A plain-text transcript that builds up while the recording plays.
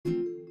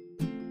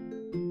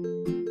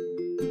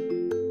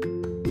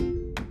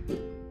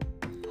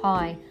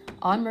Hi,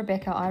 I'm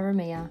Rebecca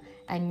Iramia,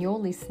 and you're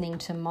listening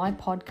to my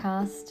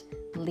podcast,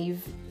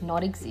 Live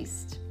Not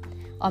Exist.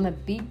 I'm a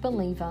big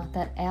believer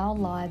that our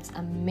lives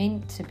are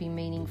meant to be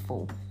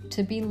meaningful,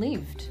 to be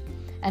lived,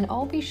 and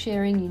I'll be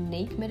sharing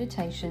unique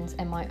meditations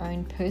and my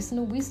own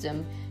personal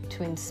wisdom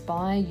to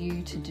inspire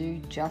you to do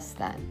just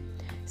that.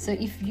 So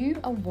if you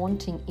are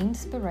wanting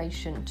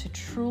inspiration to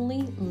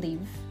truly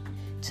live,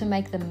 to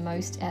make the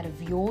most out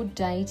of your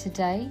day to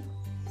day,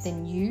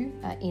 then you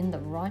are in the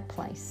right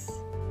place.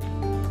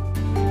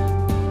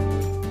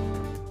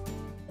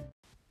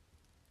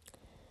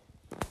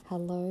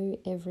 Hello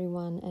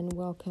everyone, and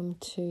welcome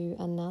to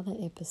another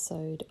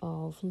episode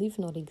of Live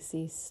Not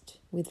Exist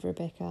with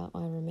Rebecca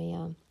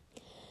Iramia.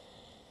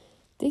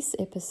 This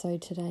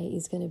episode today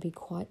is going to be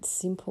quite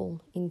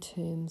simple in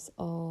terms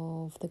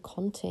of the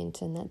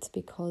content, and that's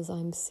because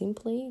I'm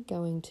simply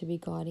going to be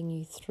guiding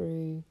you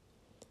through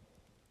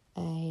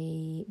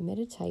a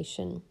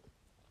meditation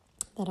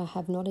that I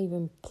have not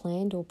even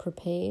planned or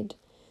prepared.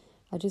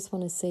 I just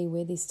want to see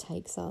where this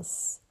takes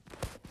us.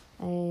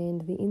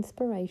 And the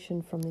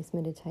inspiration from this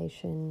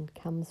meditation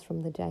comes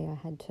from the day I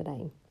had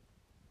today.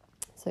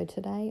 So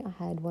today I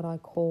had what I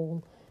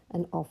call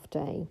an off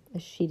day, a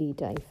shitty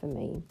day for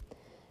me.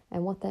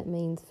 And what that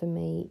means for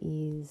me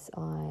is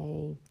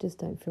I just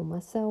don't feel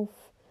myself.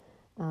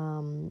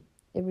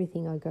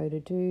 Everything I go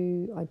to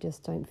do, I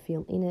just don't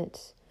feel in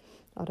it.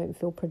 I don't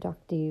feel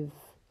productive.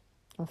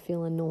 I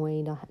feel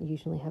annoyed. I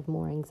usually have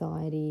more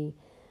anxiety,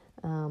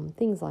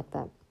 things like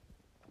that.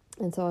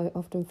 And so I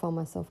often find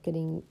myself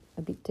getting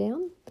a bit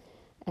down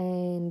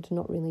and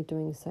not really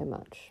doing so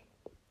much.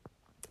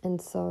 And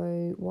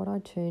so what I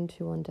turn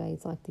to on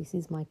days like this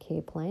is my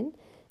care plan.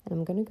 And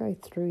I'm going to go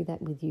through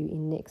that with you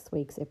in next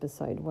week's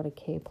episode, what a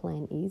care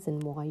plan is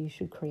and why you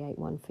should create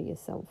one for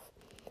yourself.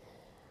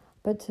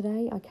 But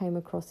today I came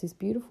across this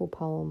beautiful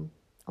poem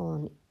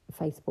on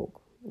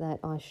Facebook that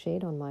I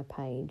shared on my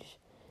page,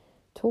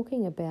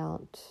 talking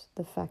about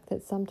the fact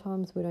that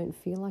sometimes we don't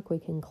feel like we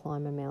can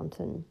climb a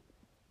mountain.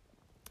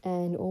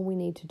 And all we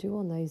need to do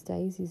on those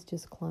days is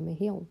just climb a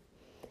hill.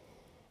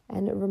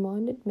 And it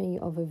reminded me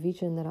of a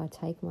vision that I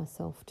take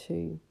myself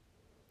to.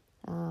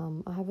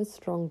 I have a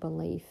strong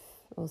belief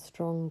or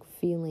strong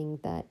feeling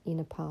that in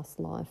a past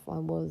life I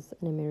was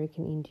an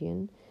American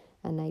Indian,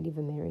 a Native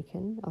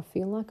American. I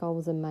feel like I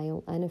was a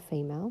male and a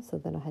female, so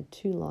that I had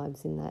two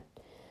lives in that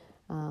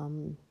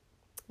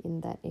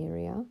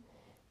area.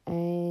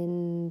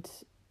 And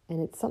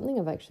it's something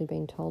I've actually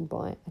been told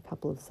by a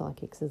couple of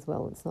psychics as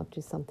well. It's not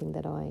just something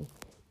that I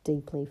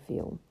deeply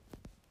feel.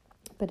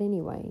 But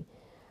anyway,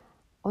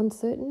 on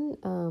certain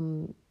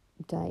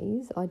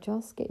days, I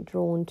just get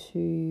drawn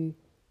to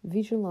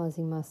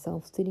visualizing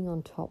myself sitting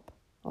on top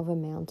of a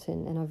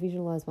mountain, and I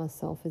visualize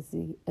myself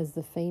as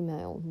the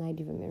female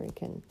Native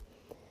American,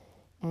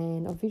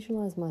 and I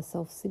visualize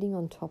myself sitting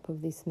on top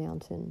of this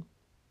mountain,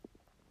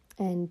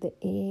 and the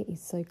air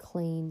is so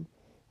clean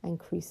and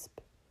crisp,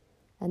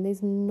 and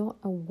there's not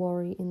a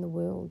worry in the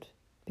world,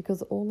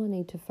 because all I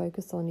need to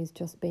focus on is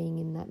just being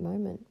in that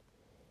moment.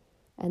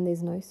 And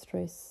there's no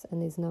stress,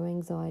 and there's no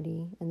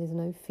anxiety, and there's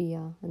no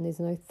fear, and there's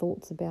no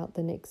thoughts about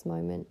the next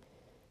moment.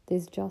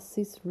 There's just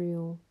this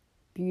real,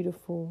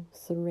 beautiful,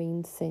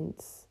 serene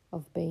sense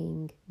of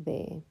being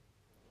there.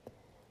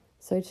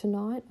 So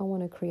tonight I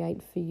want to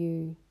create for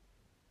you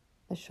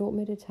a short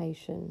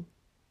meditation,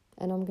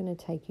 and I'm going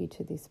to take you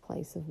to this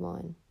place of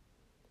mine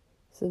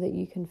so that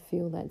you can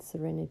feel that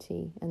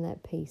serenity and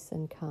that peace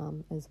and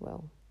calm as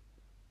well.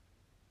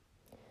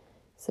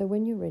 So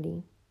when you're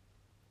ready,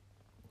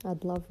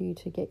 I'd love you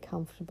to get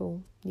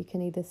comfortable. You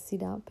can either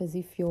sit up as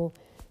if you're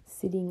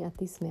sitting at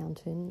this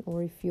mountain,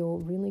 or if you're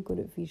really good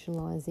at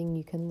visualizing,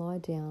 you can lie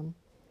down,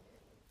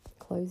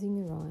 closing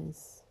your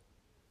eyes.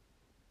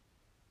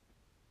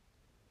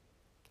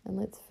 And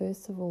let's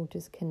first of all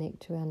just connect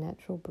to our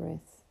natural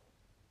breath,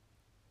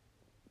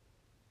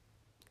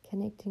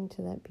 connecting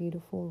to that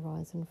beautiful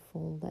rise and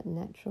fall that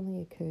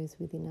naturally occurs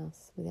within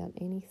us without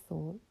any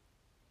thought.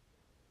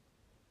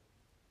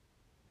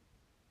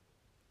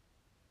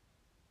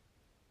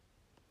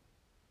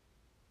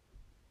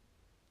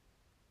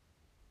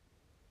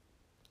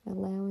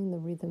 Allowing the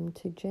rhythm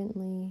to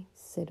gently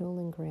settle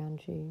and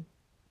ground you.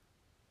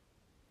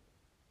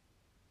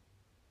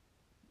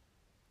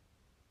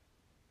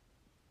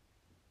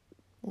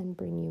 And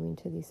bring you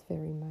into this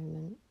very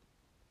moment.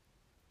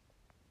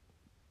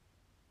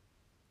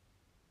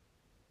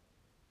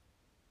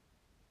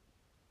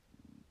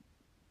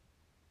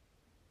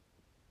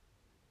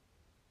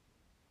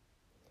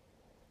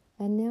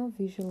 And now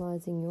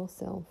visualizing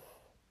yourself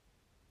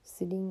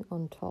sitting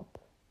on top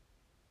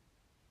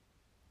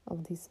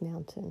of this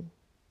mountain.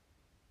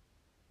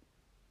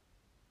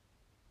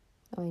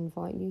 I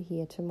invite you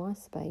here to my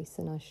space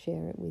and I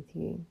share it with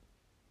you.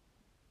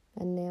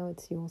 And now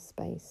it's your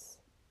space,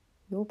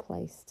 your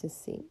place to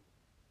sit.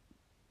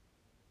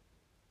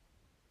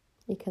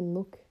 You can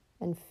look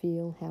and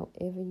feel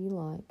however you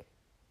like.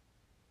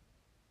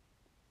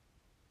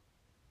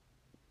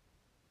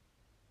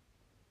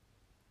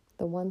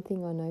 The one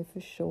thing I know for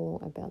sure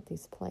about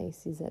this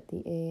place is that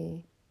the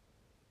air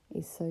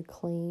is so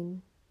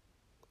clean,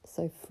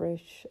 so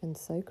fresh and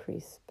so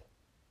crisp.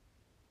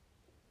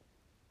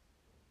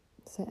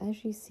 So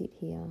as you sit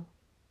here,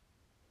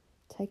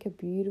 take a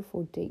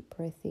beautiful deep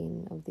breath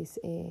in of this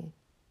air.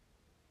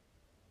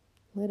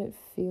 Let it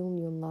fill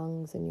your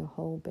lungs and your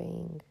whole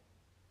being.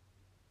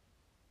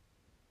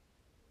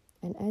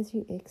 And as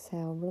you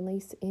exhale,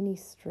 release any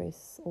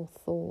stress or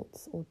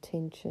thoughts or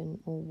tension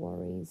or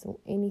worries or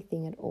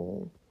anything at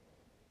all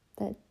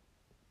that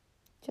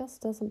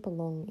just doesn't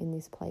belong in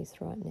this place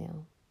right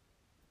now.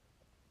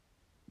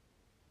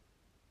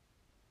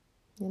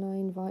 And I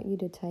invite you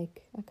to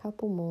take a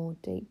couple more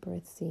deep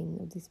breaths in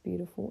of this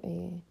beautiful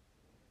air.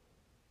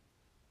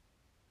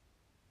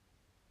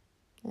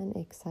 And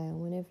exhale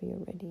whenever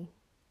you're ready.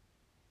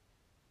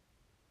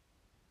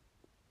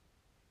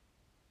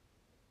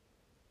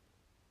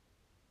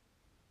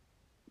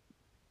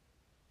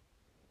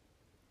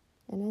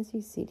 And as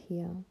you sit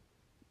here,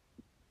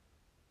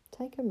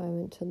 take a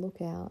moment to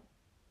look out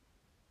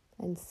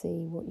and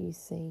see what you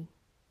see.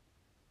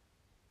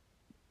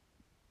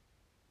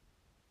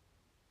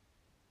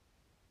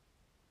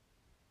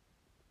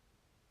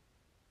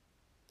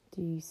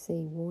 Do you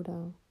see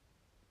water,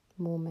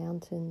 more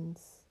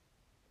mountains,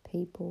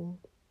 people?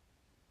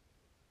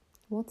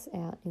 What's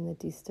out in the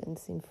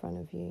distance in front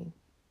of you?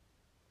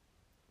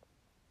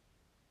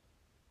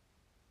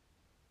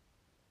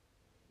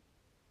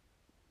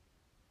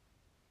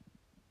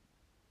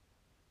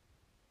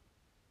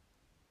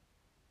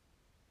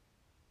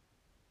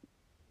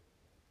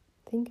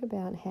 Think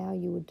about how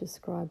you would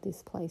describe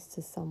this place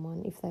to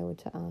someone if they were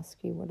to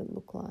ask you what it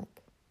looked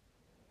like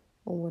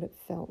or what it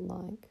felt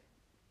like,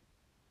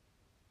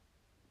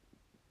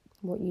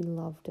 what you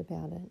loved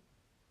about it.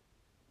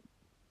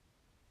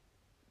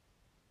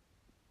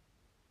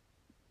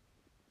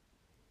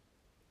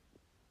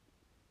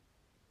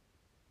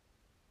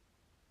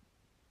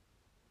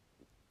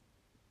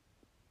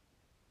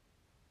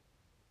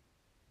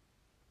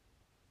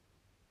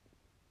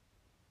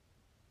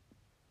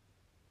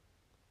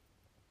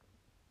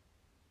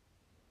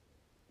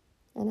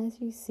 And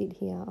as you sit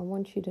here, I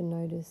want you to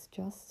notice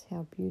just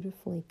how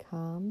beautifully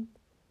calm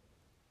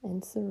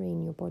and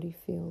serene your body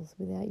feels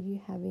without you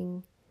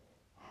having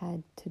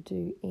had to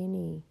do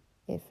any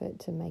effort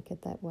to make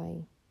it that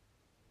way.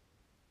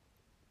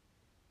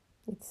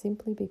 It's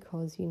simply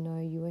because you know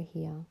you are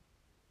here,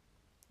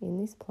 in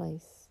this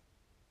place,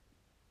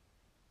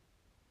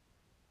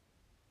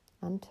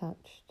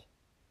 untouched,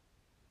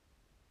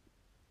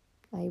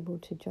 able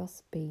to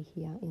just be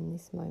here in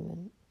this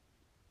moment.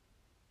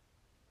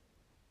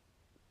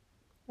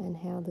 And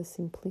how the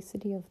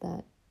simplicity of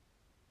that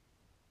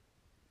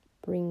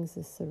brings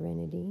the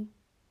serenity,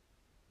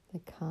 the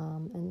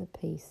calm and the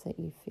peace that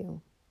you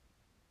feel.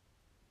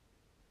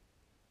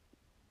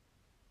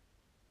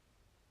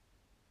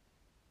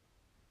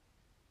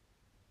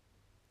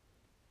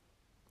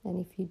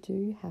 And if you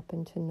do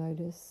happen to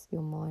notice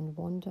your mind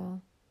wander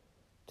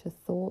to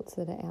thoughts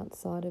that are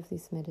outside of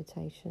this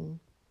meditation,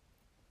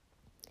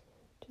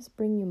 just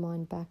bring your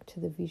mind back to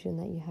the vision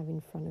that you have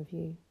in front of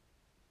you.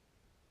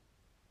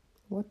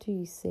 What do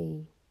you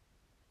see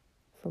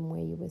from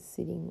where you were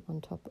sitting on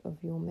top of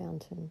your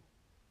mountain?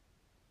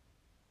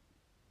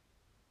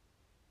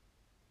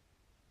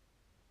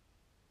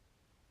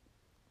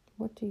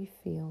 What do you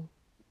feel?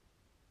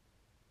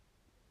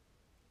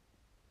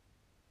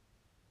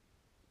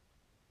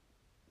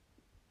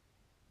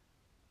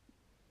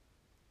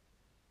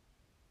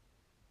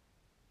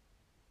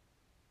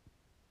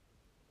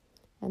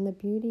 And the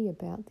beauty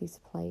about this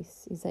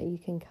place is that you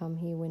can come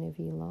here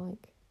whenever you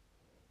like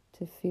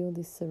to feel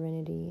this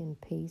serenity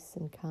and peace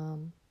and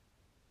calm.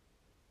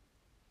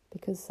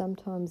 Because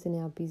sometimes in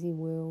our busy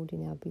world,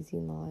 in our busy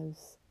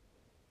lives,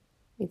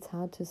 it's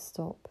hard to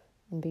stop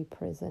and be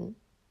present.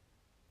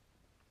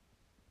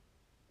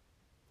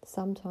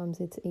 Sometimes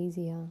it's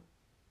easier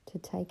to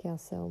take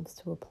ourselves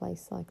to a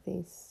place like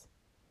this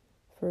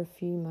for a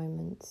few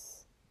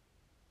moments,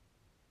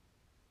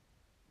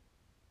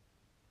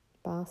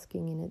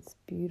 basking in its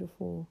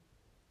beautiful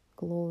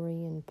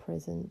glory and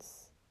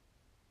presence,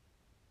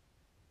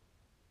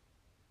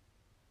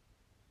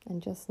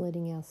 and just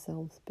letting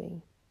ourselves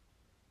be.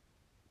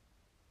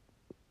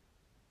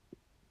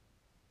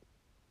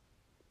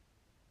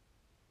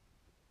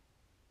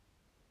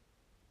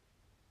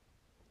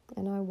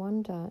 And I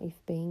wonder if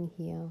being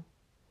here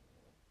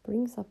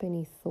brings up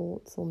any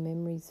thoughts or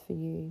memories for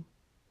you,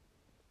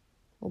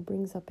 or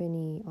brings up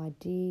any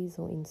ideas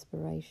or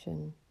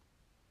inspiration.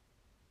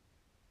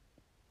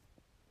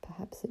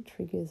 Perhaps it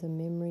triggers a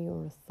memory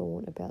or a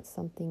thought about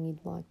something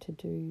you'd like to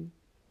do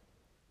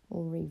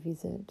or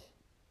revisit.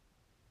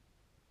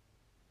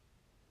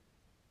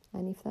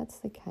 And if that's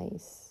the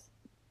case,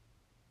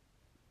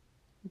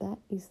 that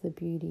is the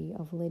beauty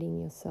of letting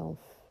yourself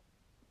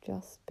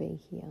just be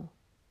here.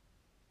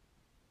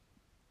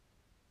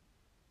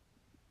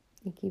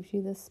 It gives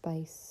you the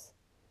space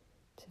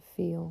to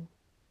feel,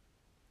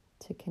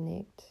 to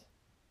connect,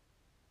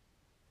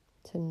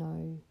 to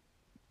know,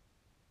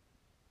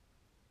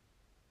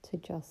 to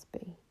just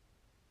be.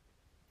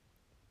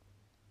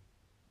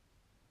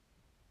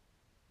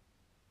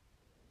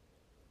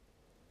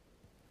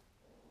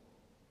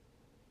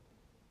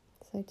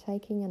 So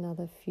taking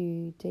another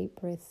few deep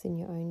breaths in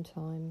your own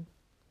time,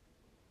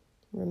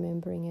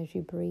 remembering as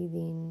you breathe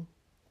in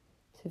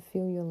to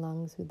fill your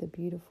lungs with the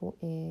beautiful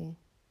air,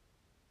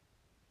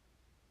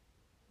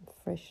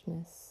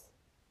 freshness.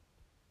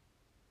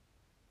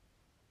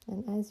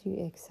 And as you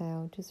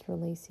exhale, just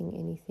releasing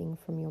anything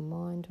from your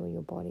mind or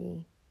your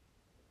body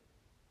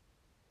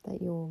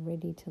that you're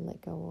ready to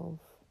let go of,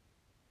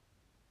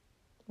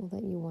 or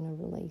that you want to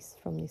release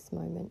from this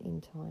moment in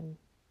time.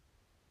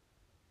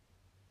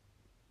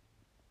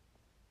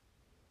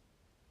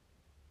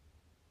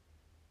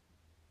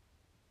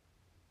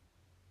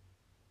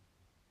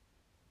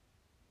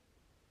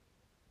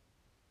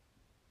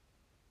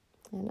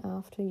 And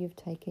after you've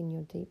taken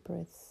your deep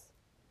breaths,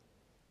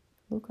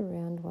 look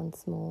around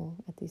once more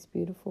at this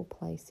beautiful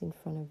place in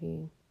front of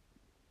you.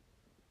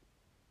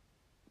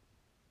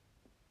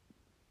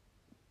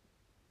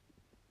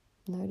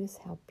 Notice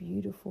how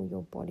beautiful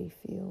your body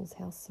feels,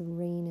 how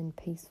serene and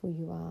peaceful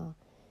you are,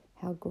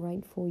 how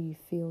grateful you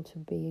feel to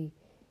be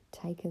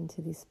taken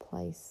to this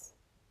place,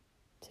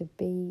 to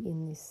be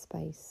in this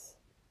space.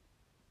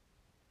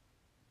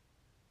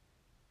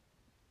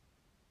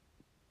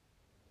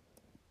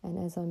 And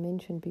as I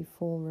mentioned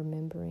before,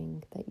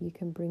 remembering that you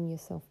can bring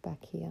yourself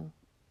back here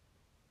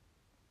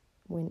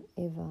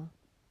whenever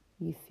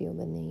you feel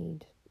the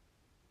need,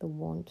 the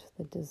want,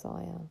 the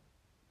desire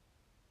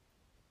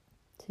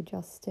to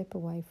just step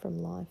away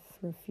from life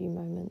for a few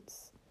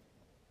moments,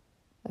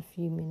 a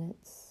few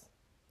minutes,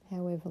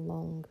 however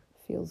long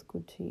feels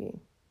good to you.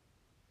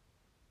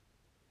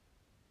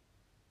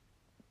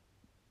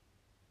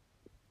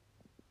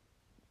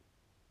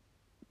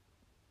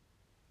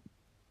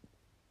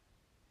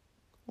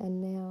 And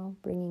now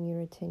bringing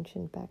your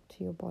attention back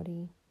to your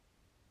body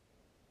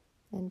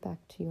and back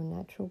to your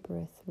natural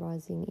breath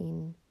rising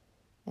in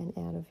and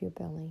out of your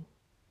belly.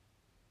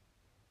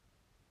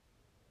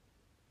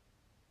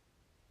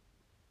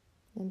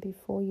 And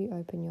before you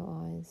open your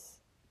eyes,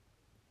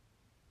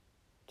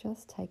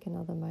 just take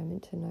another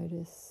moment to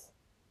notice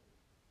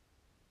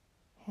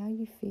how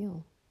you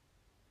feel,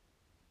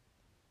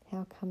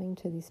 how coming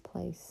to this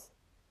place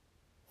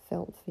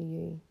felt for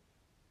you.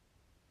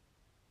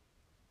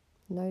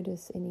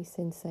 Notice any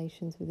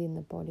sensations within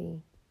the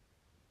body.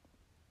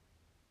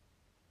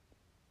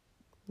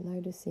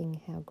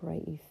 Noticing how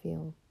great you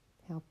feel,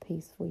 how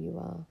peaceful you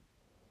are,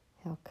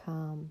 how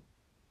calm,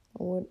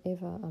 or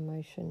whatever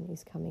emotion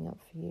is coming up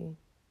for you.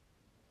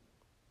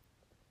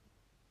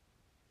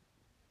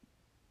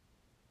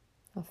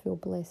 I feel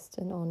blessed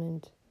and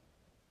honoured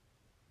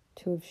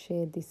to have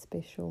shared this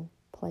special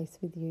place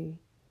with you,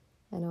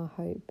 and I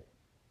hope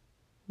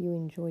you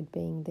enjoyed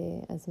being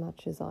there as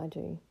much as I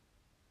do.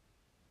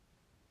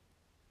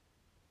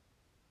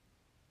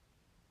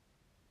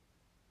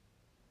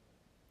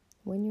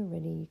 When you're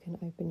ready, you can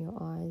open your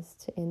eyes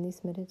to end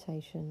this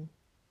meditation,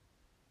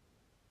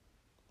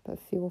 but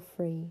feel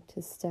free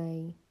to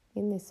stay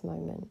in this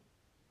moment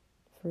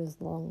for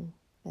as long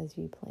as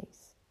you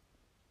please.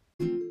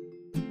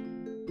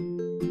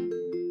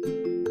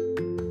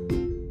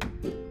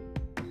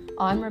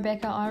 I'm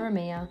Rebecca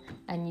Iramia,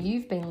 and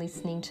you've been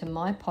listening to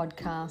my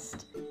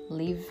podcast,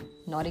 Live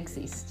Not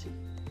Exist.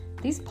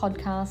 This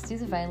podcast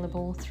is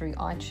available through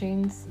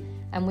iTunes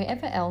and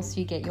wherever else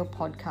you get your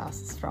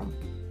podcasts from.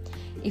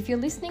 If you're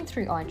listening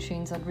through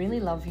iTunes, I'd really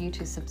love you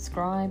to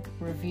subscribe,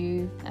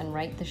 review, and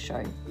rate the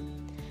show.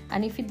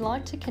 And if you'd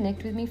like to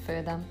connect with me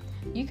further,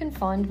 you can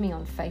find me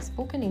on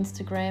Facebook and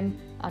Instagram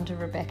under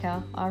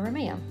Rebecca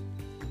Iramia.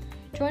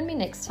 Join me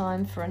next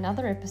time for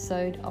another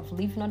episode of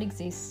Live Not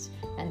Exist,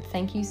 and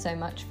thank you so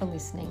much for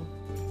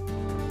listening.